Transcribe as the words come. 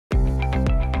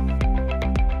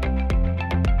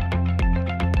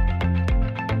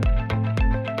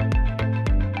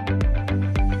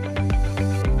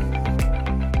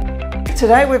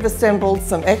Today we've assembled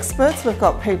some experts. We've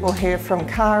got people here from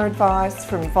Car Advice,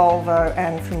 from Volvo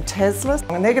and from Tesla,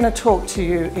 and they're going to talk to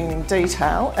you in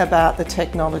detail about the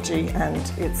technology and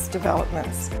its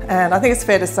developments. And I think it's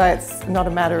fair to say it's not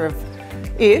a matter of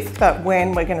if, but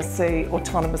when we're going to see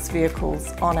autonomous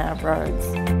vehicles on our roads.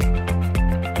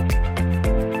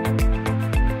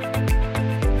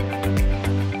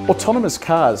 Autonomous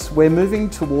cars, we're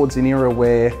moving towards an era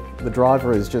where the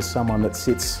driver is just someone that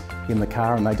sits in the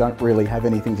car and they don't really have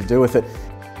anything to do with it.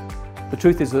 The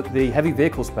truth is that the heavy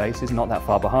vehicle space is not that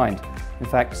far behind. In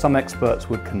fact, some experts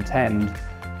would contend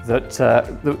that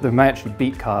they may actually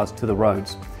beat cars to the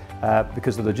roads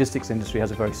because the logistics industry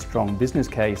has a very strong business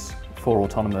case for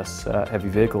autonomous heavy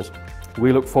vehicles.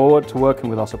 We look forward to working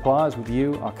with our suppliers, with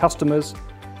you, our customers,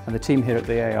 and the team here at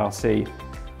the AARC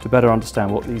to better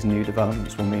understand what these new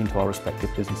developments will mean to our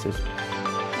respective businesses.